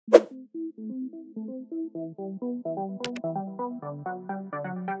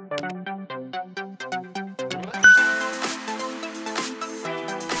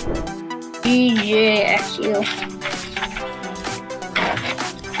DJXU.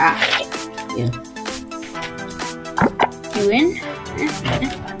 Ah, yeah. You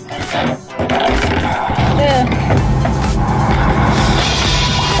in?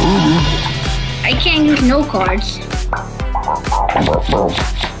 I can't use no cards.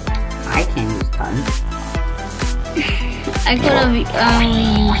 I can use tons. I could have used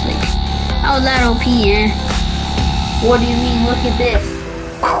like. How was that OP, eh? What do you mean? Look at this.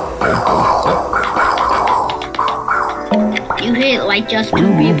 You hit like just 2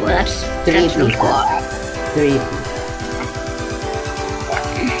 people. That's Three no people. squad. 3 people.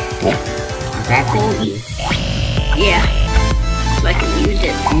 That's easy. Yeah. So I can use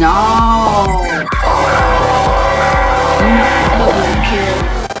it. No. Double kill.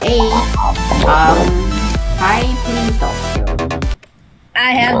 Hey. Hi, please don't kill.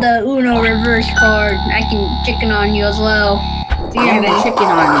 I have the Uno reverse card. I can chicken on you as well. You have a chicken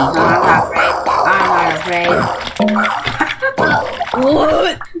on me. No, I'm not afraid. I'm not afraid.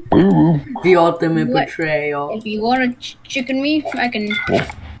 What? The ultimate What? betrayal. If you want to chicken me, I can.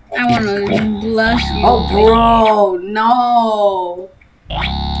 I want to bless you. Oh, bro, no.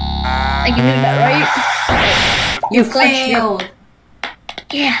 I can do that, right? You Clutch failed.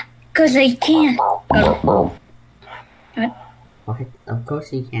 Yeah, because I can. What? What? Of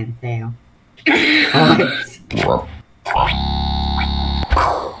course you can fail. What?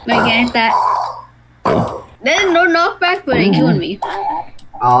 I get that. There's no knockback, but it killed me.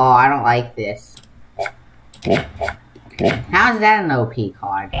 Oh, I don't like this. How's that an OP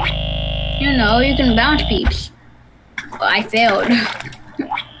card? You know, you can bounce peeps. Well, I failed.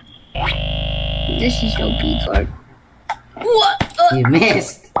 This is OP card. What? You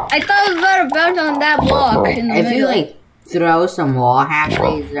missed. I thought I was about to bounce on that block in the If middle. you like throw some wall hack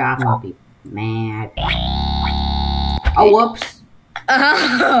laser, I'm gonna be mad. Oh, whoops.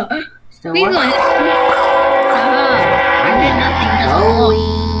 Still Please don't working. hit me. I did nothing. Just a block.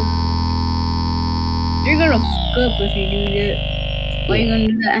 You're gonna fuck up if you do that. Why are you gonna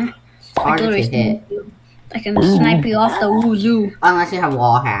do that? It's harder to hit. snipe you. I can snipe you off the woozy. Unless you have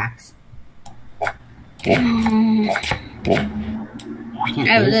wall hacks. I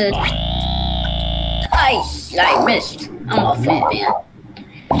have this. I missed. I'm a fit man.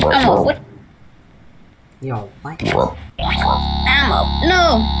 I'm a what? Yo, what? I'm a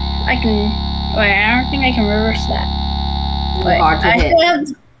no. I can. Wait, I don't think I can reverse that. Wait, Hard to I hit. still have.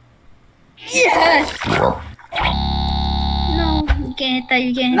 Yes. No, you can't hit that.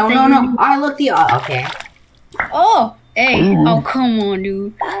 You can't hit No, that. no, no. I look the. Okay. Oh, hey. Oh, come on,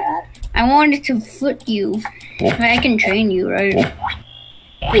 dude. I wanted to foot you. I can train you, right?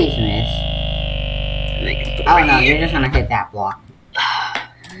 Please miss. Oh no, you're just gonna hit that block.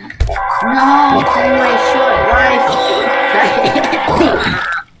 No,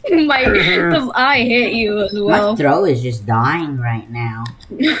 I hit you as my well. throw is just dying right now.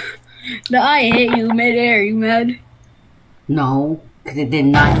 The eye hit you midair. You mad? No, because it did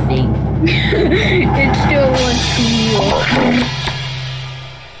nothing. It still was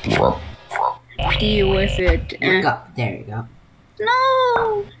cool. Deal with it. Look up. There you go.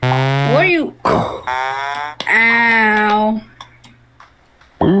 No. What are you? Ow.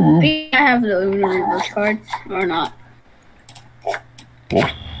 Do I have the Uno reverse card or not?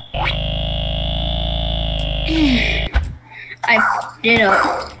 I fucked it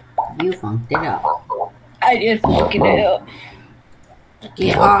up. You funked it up. I did fuck it up.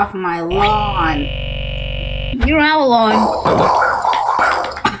 Get off my lawn. You don't have a lawn.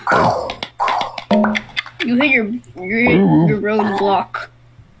 You hit your roadblock.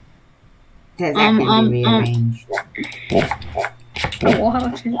 Because that can be rearranged.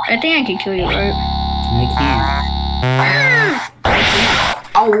 What? I think I can kill you, right? No, you can't.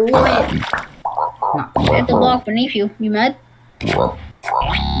 Oh, what? No. Hit the block beneath you. You mad? No,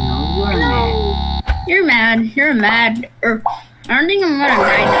 you're mad. You're mad. You're mad. I don't think I'm gonna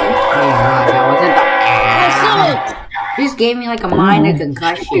die though. Yeah, that wasn't the. Oh, You just gave me like a minor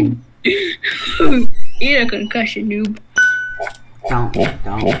concussion. Eat a concussion, noob. Don't.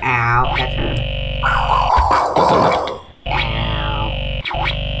 Ow. That's Ow.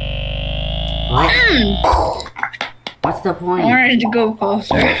 What? What's the I point? wanted to go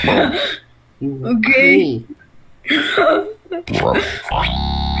closer. You Okay.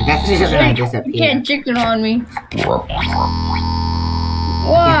 That's just gonna You disappear. can't chicken on me. High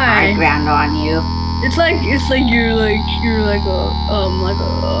Why? ground on you. It's like you're like a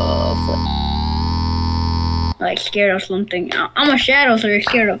foot. like scared of something. I'm a shadow, so you're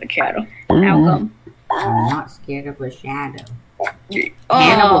scared of a shadow. How come? I'm not scared of a shadow.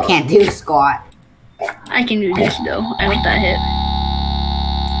 Hannibal can't do squat. I can do this though. I hope that hit.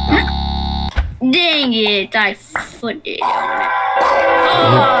 Dang it! I footed it on it.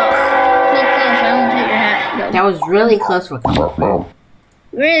 Oh, so close. I almost hit your hat. No. That was really close for comfort.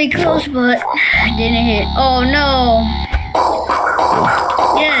 Really close, but didn't hit. Oh no!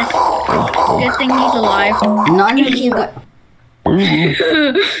 Yes. Good thing he's alive. None of you got.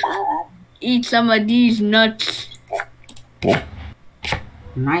 Eat some of these nuts. I'm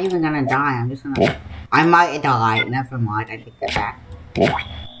not even gonna die. I'm just gonna. I might die. Never mind. I take that back.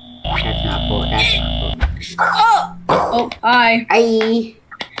 That's not cool. That's not cool. Oh, hi. Aye.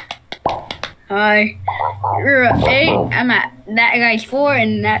 Hi. You're at 8. I'm at that guy's 4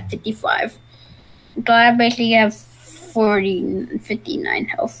 and that 55. So I basically have 59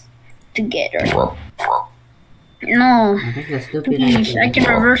 health together. No. That's a stupid Please, idea. I can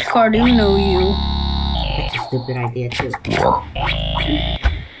reverse Carduno you. That's a stupid idea too.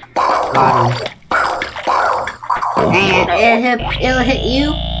 Got him. And it'll hit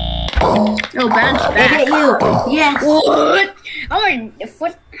you. No, bounce It back. hit you. Yes. What? Oh my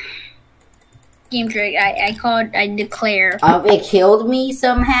foot. Game trick. I declare. It killed me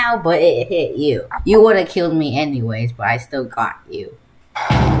somehow, but it hit you. You would have killed me anyways, but I still got you.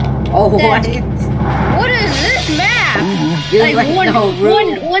 Oh, what? What is this map? There's like no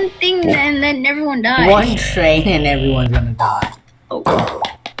room. One thing and then everyone dies. One train and everyone's gonna die. Oh.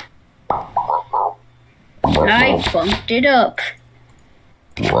 I funked it up.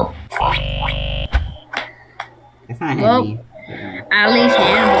 That's not Well, me. at least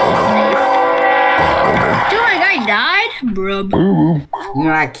Hannibal's safe. Dude, my guy died? Brub.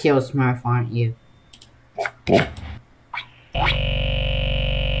 You're not Kill Smurf, aren't you?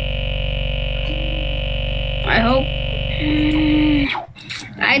 I hope.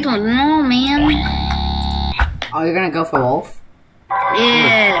 I don't know, man. Oh, you're gonna go for Wolf?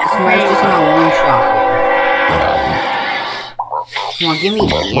 Yeah. Smurf's just gonna one shot you. Come on, give me.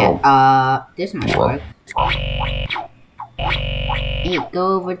 Yeah, this might work. Hey,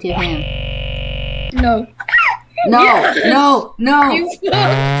 go over to him. No. No, no, no! You funked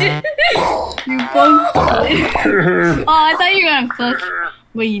it. You funked it. Oh, I thought you were gonna clutch,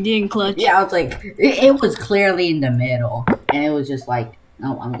 but you didn't clutch. Yeah, I was like, it was clearly in the middle, and it was just like,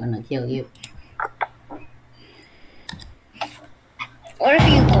 no, I'm gonna kill you. What if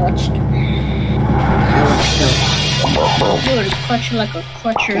you clutched? I would still die. You would clutch like a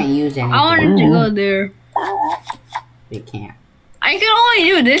clutcher. Can't use anything. I wanted to go there. We can't. I can only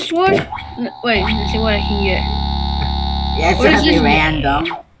do this one. Wait, let's see what I can get. Yeah, it's What is gonna be this? random.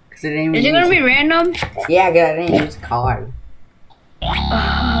 Cause it didn't Is it gonna be random? Yeah, cause I didn't use card.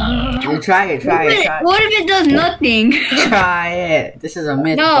 You try it, try it, try it. What if it does nothing? Try it. This is a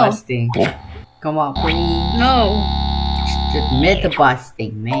myth No. busting. Come on, please. No. Just myth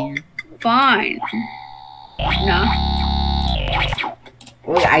busting, man. Fine. No.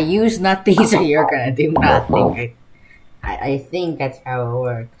 Wait, I use nothing, so you're gonna do nothing. I think that's how it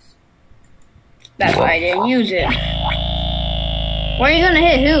works. That's why I didn't use it. Why are you gonna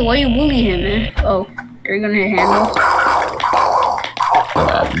hit who? Why you bully him, man? Oh, are you gonna hit Handle?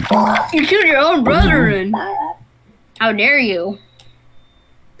 You killed your own brother, and how dare you?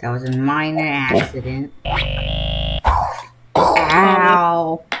 That was a minor accident.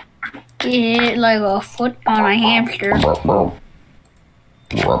 Ow! He hit like a foot on a hamster.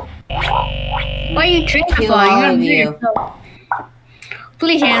 Why are you tricking Kill for? all You're of gonna do you. yourself.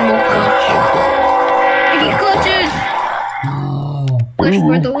 Please, Hannibal, clutch. He clutches! No. Clutch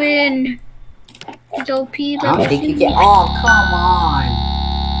for the win. It's OP. I don't think you can. Oh, come on.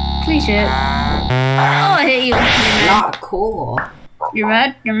 Please hit. Oh, I hit you. You're mad. Not cool. You're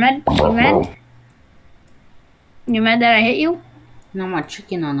mad? You're mad? You're mad? You're mad that I hit you? No more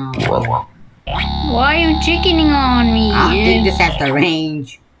chicken on all of you. Why are you chickening on me? I don't think this has the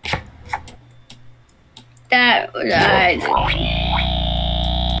range. That Got him.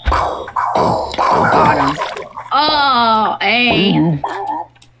 oh, hey.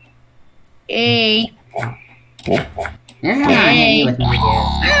 Hey. This is not hitting you with my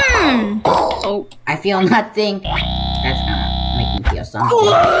gears. Oh. I feel nothing. That's gonna make me feel something.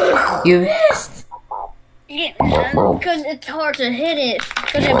 You missed. Yeah, because it's hard to hit it.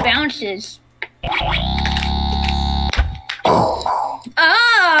 Because it bounces.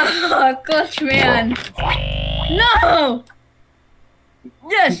 Ah, clutch man. No.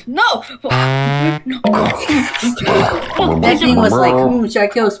 Yes, no. That thing was like, should I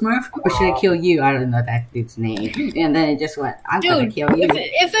kill Smurf or should I kill you? I don't know that dude's name. And then it just went, I'm gonna kill you.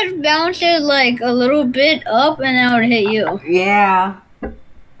 If it bounces like a little bit up and then it would hit you. Yeah.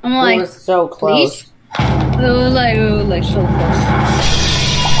 I'm like, it was so close. Please? It was like so close.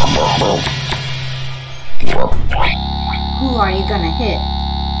 Who are you gonna hit?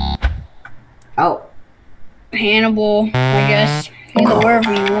 Oh. Hannibal, I guess. He's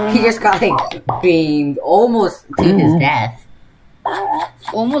wherever you want. He just got like beamed almost to his death.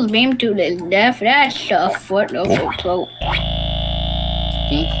 Almost beamed to his death. That's a foot of a float.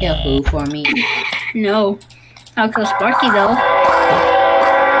 Can you kill who for me? No. I'll kill Sparky though.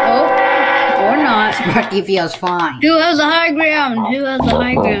 Oh, or not. Sparky feels fine. Who has the high ground? Who has the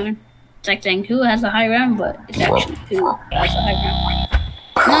high ground? It's like saying who has the high ground, but it's actually who has the high ground.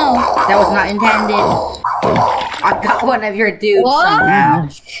 No. That was not intended. I got one of your dudes somehow.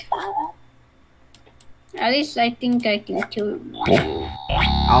 At least I think I can kill him.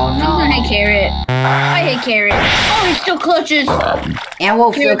 Oh no. I hate Carrot. I hate Carrot. Oh, he still clutches. And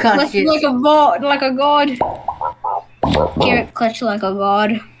Wolf still clutches. Like a god. Carrot clutch like a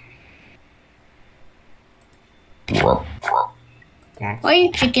god. Why are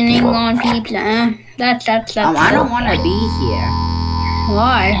you chickening on people? That's I don't want to be here.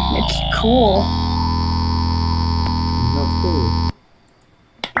 Why? It's cool. So cool.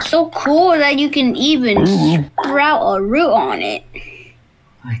 So cool that you can even sprout a root on it.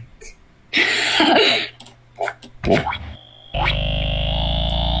 What?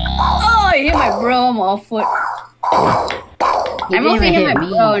 Oh, I hit my bro on my foot. I mostly hit my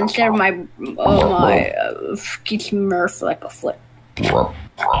bro instead of my Smurf like a foot.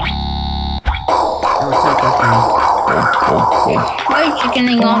 Why are you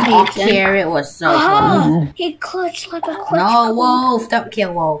chickening on pizza? Carrot was so close. He clutched like a clutch. No, Wolf. Don't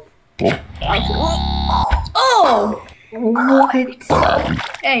kill Wolf. Oh! What?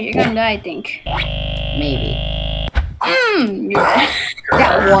 Hey, you're gonna die, I think. Maybe. Yeah.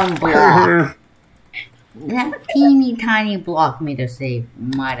 That one block. That teeny tiny block might have saved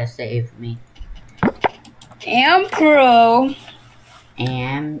me. I'm pro.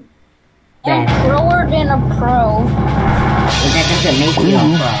 And I'm proer than a pro. But that doesn't make you a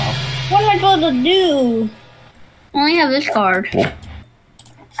pro. What am I supposed to do? I only have this card.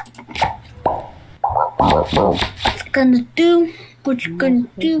 What you gonna do? What you gonna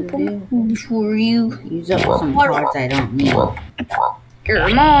do for you? Use up some cards I don't need.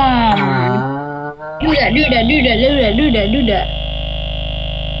 Come on. Do that.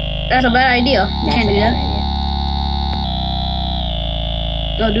 That's a bad idea. You can't do that.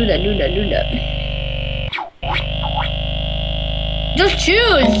 No, do that. Just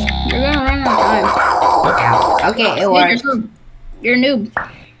choose. You're gonna run out of time. Okay, it worked. You're a noob.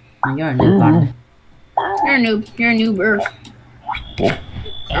 You're a noob. You're a noober.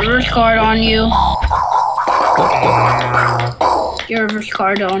 Reverse card on you. Your reverse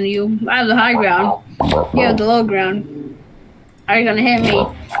card on you. I have the high ground. You have the low ground. Are you gonna hit me?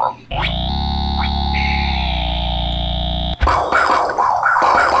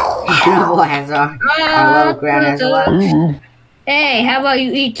 Hannibal has a low ground as well. Hey, how about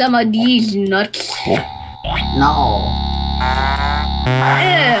you eat some of these nuts? No.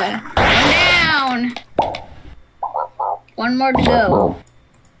 One down. One more to go.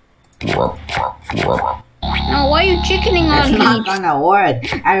 No, why are you chickening on me? It's not gonna work.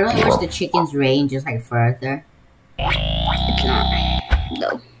 I really wish the chicken's range is like further. It's not.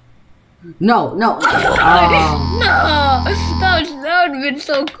 No. No. That would have been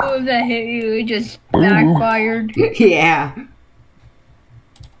so cool if that hit you. It just backfired. Yeah.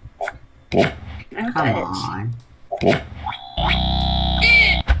 Come on.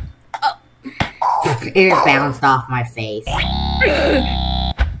 It bounced off my face.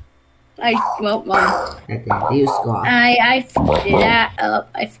 I fucked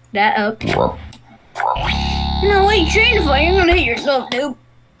that up. No, what are you training for? You're gonna hit yourself, dude.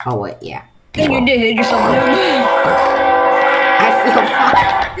 Oh wait, yeah. And you did hit yourself, dude. I feel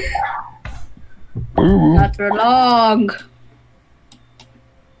fine. Not for long.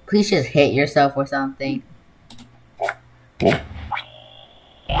 Please just hit yourself or something. I'm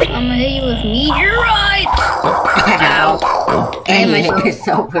gonna hit you with meteorite. Ow. And you hit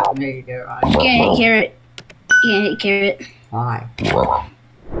yourself with meteorite. You can't hit Carrot. Why?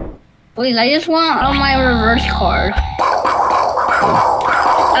 Please, I just want on my reverse card.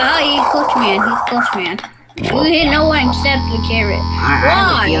 He's clutch man. You hit no one except the Carrot. I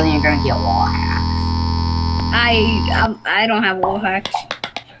have a feeling you're gonna get wall hacks. I don't have wall hacks.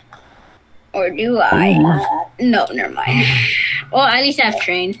 Or do I? No, never mind. Well, at least I have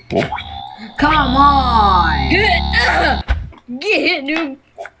train. Come on! Get hit, dude.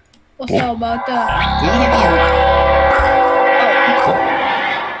 What's all about that? Did you hit me?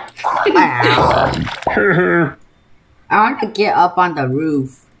 Wow. I want to get up on the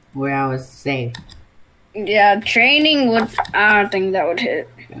roof where I was safe. Yeah, training would. I don't think that would hit.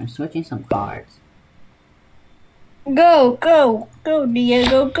 I'm switching some cards. Go,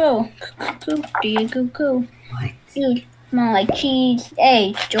 Diego, go, Diego, go. What? You smell like cheese.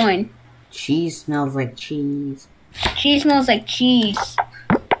 Hey, join. Cheese smells like cheese. Cheese smells like cheese.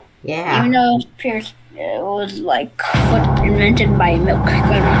 Yeah. Even though Pierce was like invented by milk.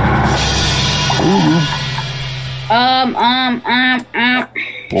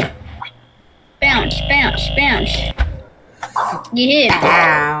 Bounce. Get hit.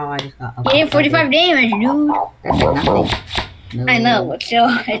 Ow, I just got up. Get hit 45 damage, dude. That's nothing. No. I know, but still,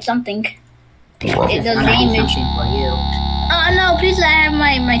 it's something. It does damage. For you. Oh no, please let I have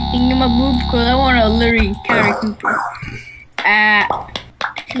my thingamaboop because I want to literally carry Cooper.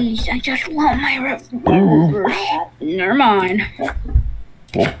 Please, I just want my reverse. Never mind.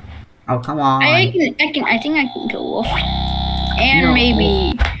 Oh, come on. I think I can kill Wolf. And No.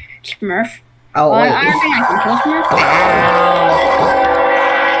 maybe Smurf. Oh, wait. I don't think I can kill Smurf.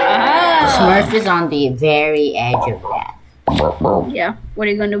 Smurf is on the very edge of death. Yeah, what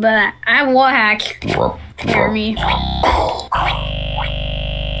are you gonna do about that? I have wall hack. Hear me.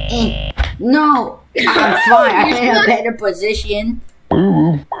 No, I'm fine. I'm in a better position.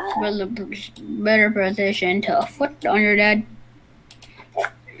 Better position to foot on your dad.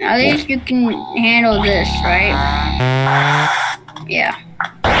 At least you can handle this, right? Yeah.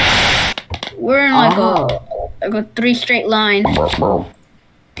 We're in like a 3 straight line. It's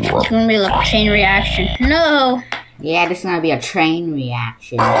gonna be like a chain reaction. No! Yeah, this is gonna be a train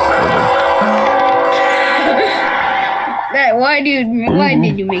reaction. Why did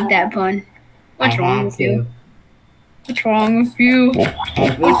you make that pun? What's wrong with you? What's wrong with you?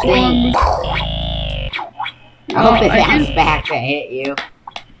 Everything. I hope it bounced back to hit you.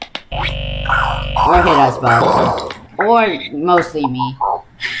 Or hit us both. Or mostly me.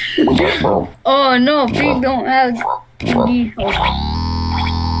 Oh no, please don't have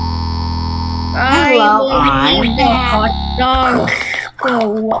Hello, I'm hot dog.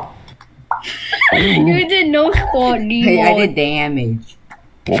 Oh. You did no spot, Hey, I did damage.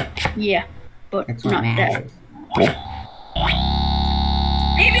 Yeah, but That's what not that. matters.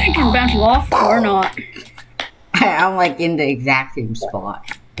 Maybe I can bounce you off or not. I'm like in the exact same spot.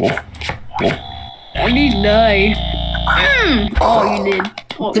 I need to die. Oh, you did.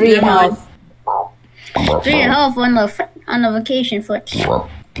 Oh, 3 health. 3 health on the vacation foot.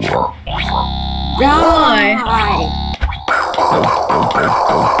 Die!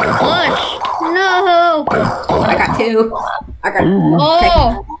 Clutch! No! I got 2. I got.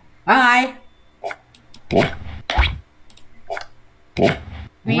 Oh! Bye.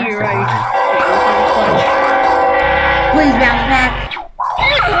 Meteorite. Please bounce back.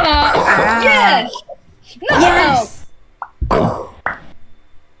 Yes! No! Yes.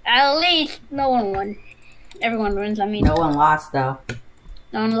 At least no one won. Everyone wins, I mean. No one lost though.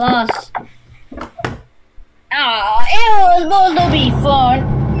 No one lost. Oh, it was supposed to be fun.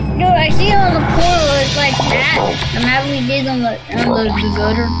 Dude, I see on the portal it's like that. The map we did on the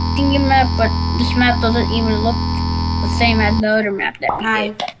other thingy map, but this map doesn't even look the same as the other map that we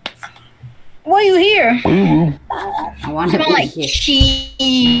did. Why are you here? I want to Smell be like here.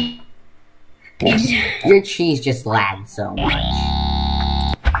 cheese. Your cheese just lagged so much.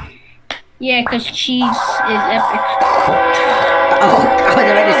 Yeah, because cheese is epic. Oh, I was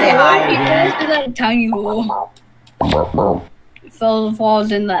about to say hi It again. goes to that tiny hole. It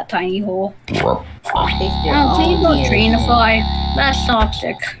falls in that tiny hole. Oh, please don't train to fly. That's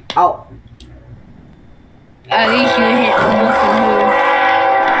toxic. Oh. At least you hit the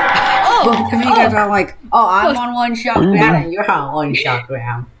Both of you guys are like, oh, I'm on 1 shot ground and you're on 1 shot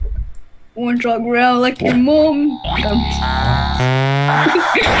ground. 1 shot ground like your mom.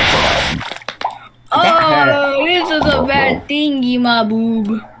 Oh, this is a bad thingy, my boob.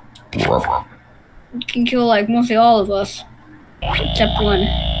 You can kill like mostly all of us. Except 1.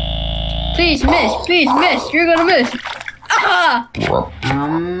 Please miss, you're gonna miss. Ah!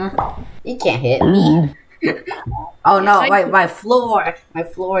 You can't hit me. Oh no, my floor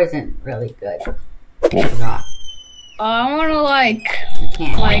isn't really good. I forgot. I wanna You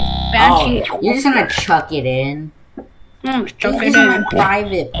can't. bounce you. You're just gonna chuck it in. Chuck This it is in. a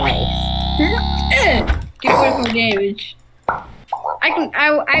private place. Get rid of damage.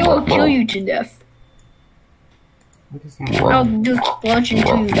 I will kill you to death. What is that? I'll do explosion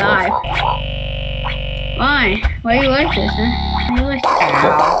until you die. Why? Why do you like this, huh? Really?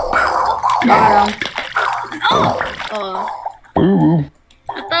 Ow. Got him. Oh.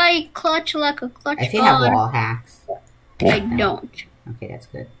 I thought you clutch like a clutch I think I have wall hacks. I don't. Okay, that's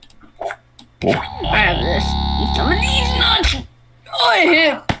good. Grab this. Eat some of these nuts. Oh, I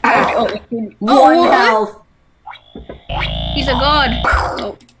hit. One health. He's a god.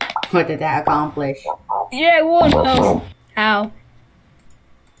 Oh. What did that accomplish? Yeah, one health. How?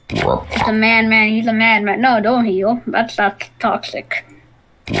 It's a madman. He's a madman. No, don't heal. That's toxic.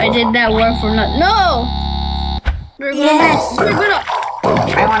 I did that work for nothing. No! Yes!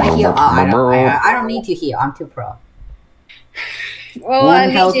 I want to heal. Oh, I don't need to heal. I'm too pro. Well, One at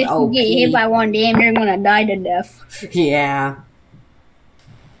least health if you get hit by one damn, you're gonna die to death. Yeah.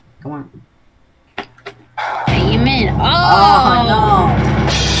 Come on. Amen. Oh no!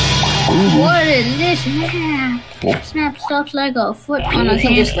 What is this map? Snap stops like a foot on a You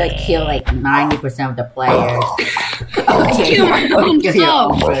can just like kill like 90% of the players. Okay. Kill my own Kill your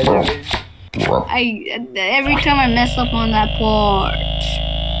own self. brothers. Every time I mess up on that part.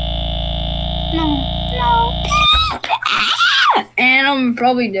 No. And I'm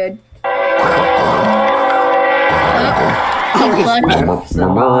probably dead.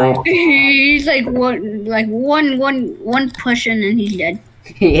 He's like one push and then he's dead.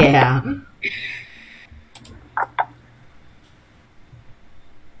 Yeah.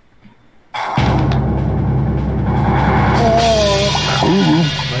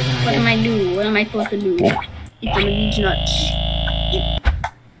 What am I do? What am I supposed to do? Eat some of these nuts.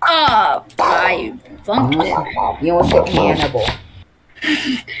 I funked it. You almost hit Hannibal.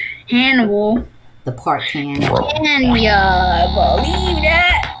 Hannibal. The part Hannibal. Can ya believe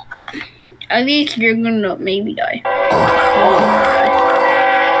that? At least you're gonna maybe die.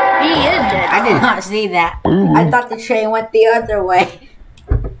 He is dead. I did not see that. I thought the train went the other way.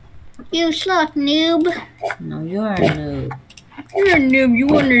 You suck, noob. No, you're a noob. You're a noob. You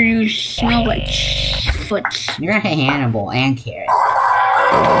wonder you smell like foot. You're a Hannibal and Carrot.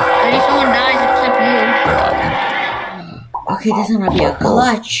 At least someone dies except you. Okay, this is gonna be a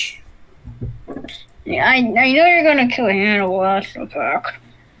clutch. Yeah, I know you're gonna kill Hannibal. That's the fuck.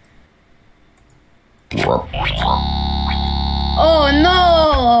 Oh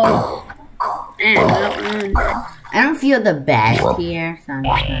no! And that one dead. I don't feel the best here, so I'm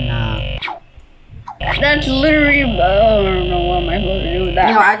just gonna. That's literally. I don't know what am I supposed to do with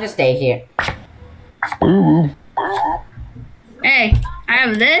that. No, I'll just stay here. Hey, I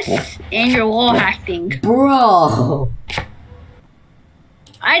have this and your wall hacking. Bro!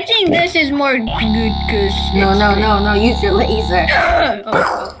 I think this is more good because. No, use your laser.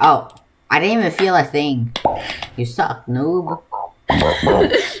 Oh. Oh, I didn't even feel a thing. You suck, noob.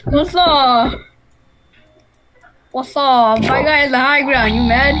 What's up? What's up? My guy has the high ground. You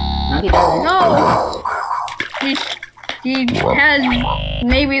mad? No, he doesn't. No. He has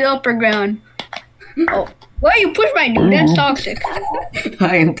maybe the upper ground. Oh, why you push my dude? That's toxic.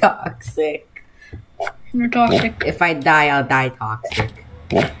 I am toxic. You're toxic. If I die, I'll die toxic.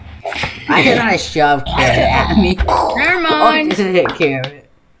 I just want to shove Carrot at me. Never mind. Oh, just hit Carrot.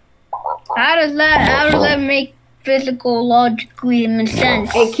 How does that make physical logically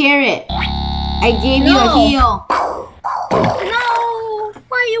sense? Hey, Carrot. I gave you a heal. No.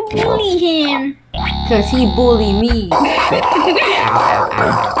 Why you bully him? Cause he bullied me. Ow, ow,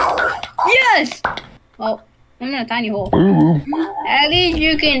 ow. Yes. Oh, I'm in a tiny hole. At least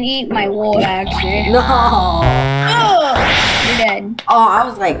you can eat my wall axe. No. Oh, you're dead. Oh, I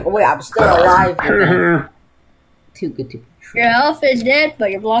was like, wait, I'm still alive. Too good to be true. Your health is dead,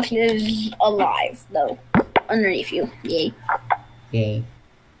 but your block is alive, though. Underneath you. Yay. Yay.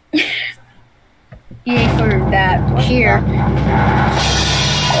 Yay for that. Here.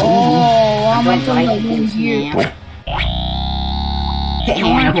 Oh, I'm going gonna to lose you. Hit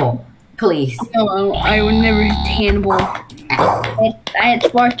Hannibal, please. No, I would never hit Hannibal. I hit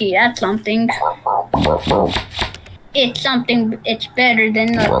Sparky. That's something. It's something. It's better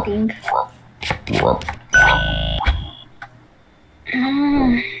than nothing.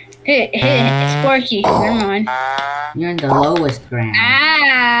 Hit Sparky. Never mind. You're in the lowest ground.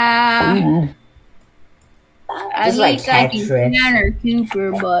 Ah. Just like Tetris. Counter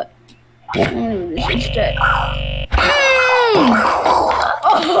Cooper, but this instead.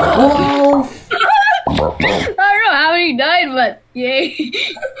 Whoa! I don't know how many died, but yay.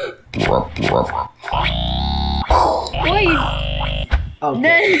 Wait.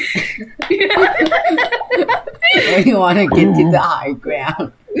 Okay. You want to get to the high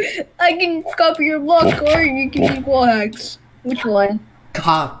ground? I can copy your block, or you can use wall hacks. Which one?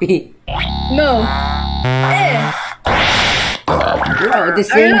 Copy. No. Eh. Bro, the I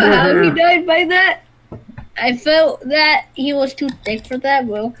same don't know how he word. died by that. I felt that he was too thick for that,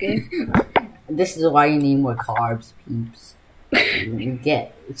 but okay. This is why you need more carbs, peeps. You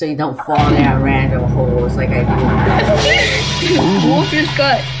get so you don't fall down random holes like I do. Wolf just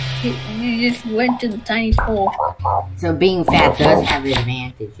got. You just went to the tiniest hole. So being fat does have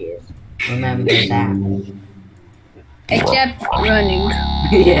advantages. Remember that. Except running.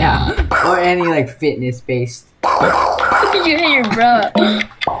 Yeah, or any like fitness based. You and your bro.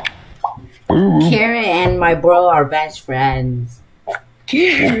 Carrot and my bro are best friends.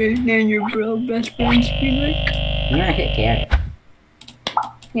 Carrot and your bro best friends be like. I'm gonna hit Carrot.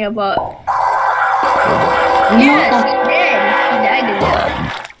 Yeah, but. Yes, he did. He died in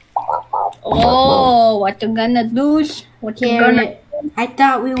that. Oh, what you gonna do? What you gonna do? I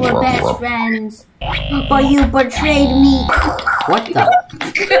thought we were best friends, but you betrayed me. What the?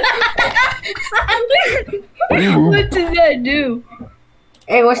 What did that do?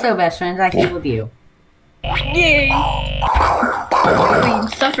 Hey, we're still best friends. I healed you. Yay! We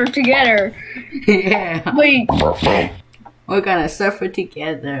suffer together. Yeah. Wait. We're gonna suffer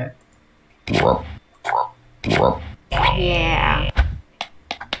together. Yeah.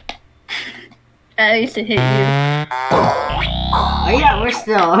 At least it hit you. Oh yeah, we're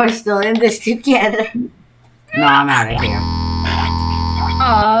still in this together. No, I'm out of here.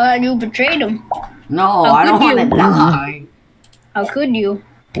 Aw, you betrayed him. No, How I don't could want to you? die. How could you?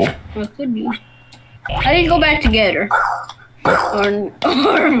 How could you? I need to go back together. Or Or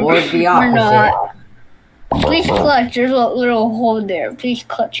the or opposite. not. Please clutch. There's a little hole there. Please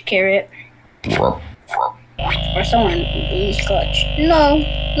clutch, Carrot. Or someone, please clutch. No,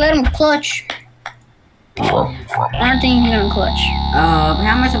 let him clutch. I don't think he's gonna clutch. How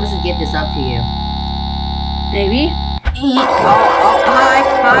am I supposed to get this up to you? Maybe. Hi.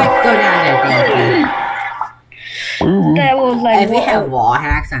 Go down there, thank you. That was like. If you have wall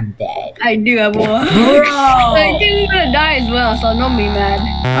hacks, I'm dead. I do have one. Bro! I think I'm gonna die as well, so don't be mad.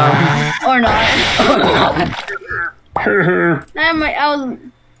 Or not.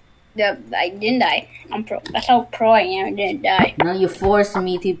 I didn't die. I'm pro. That's how pro I am. I didn't die. No, you forced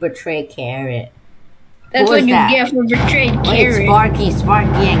me to betray Carrot. That's Who what was you that? get for betraying Wait, Carrot. Sparky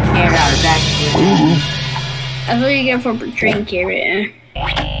and Carrot are best friends. That's what you get for betraying Carrot.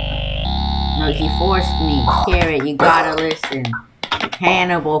 No, he forced me. Carrot, you gotta listen.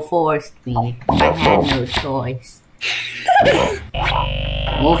 Hannibal forced me. I had no choice.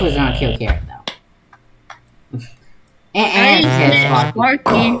 Wolf was gonna kill Carrot though. and hit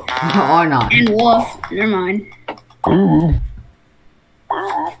Sparky. Or not. And Wolf. Never mind.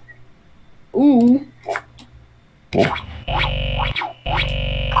 Ooh. They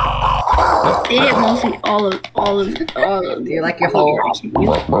hit mostly all of. Do you like your hole? What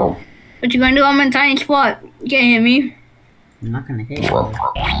you gonna do? I'm in a tiny spot. You can't hit me. I'm not gonna hit you.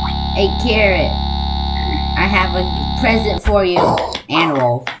 Hey, Carrot. I have a present for you. And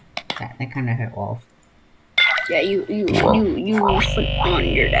Wolf. That kind of hurt Wolf. Yeah, you foot on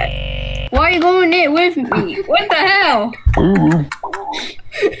your dad. Why are you going in with me? What the hell?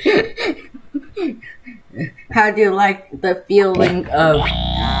 How do you like the feeling of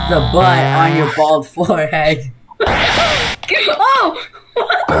the butt on your bald forehead? Oh!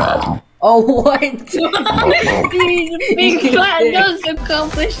 Oh, what? Big fat does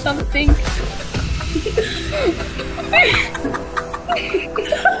accomplish something.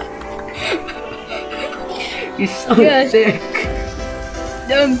 You're so thick.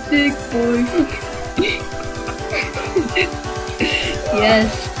 Dumb thick boy.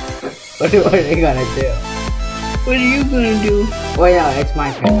 Yes. What are they gonna do? What are you gonna do? Wait, no, it's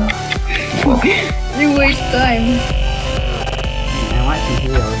my turn. You waste time. I want to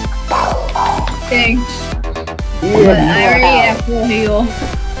heal. Thanks. Yeah, But I already have full heal.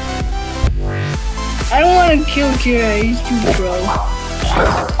 I don't want to kill Kira, he's too pro.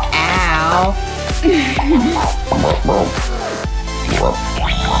 Ow.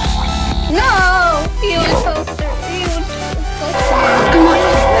 No! He was so he was so Come on,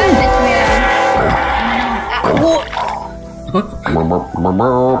 this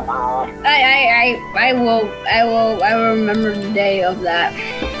I will remember the day of that.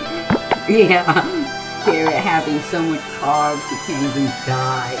 Yeah. Carrot having so much carbs he can't even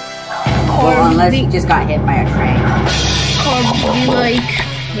die. Well, unless he just got hit by a train. Carbs be like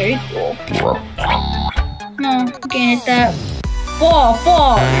very cool. No, you can't hit that. Fall,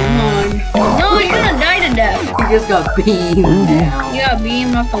 come on. No, you're gonna die to death. He just got beamed down. You got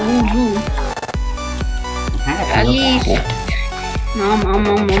beamed off the woo-woo. At least. Nom.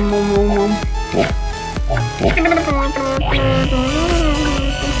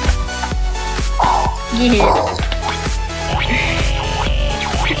 Get it.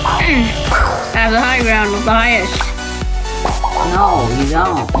 I have the high ground with the highest. No, you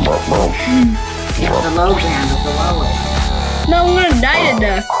don't. You have the low ground with the lowest. No, I'm gonna die to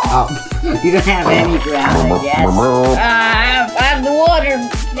death. Oh, you don't have any ground, I guess. I have the water.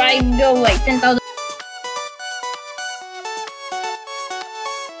 I go like 10,000.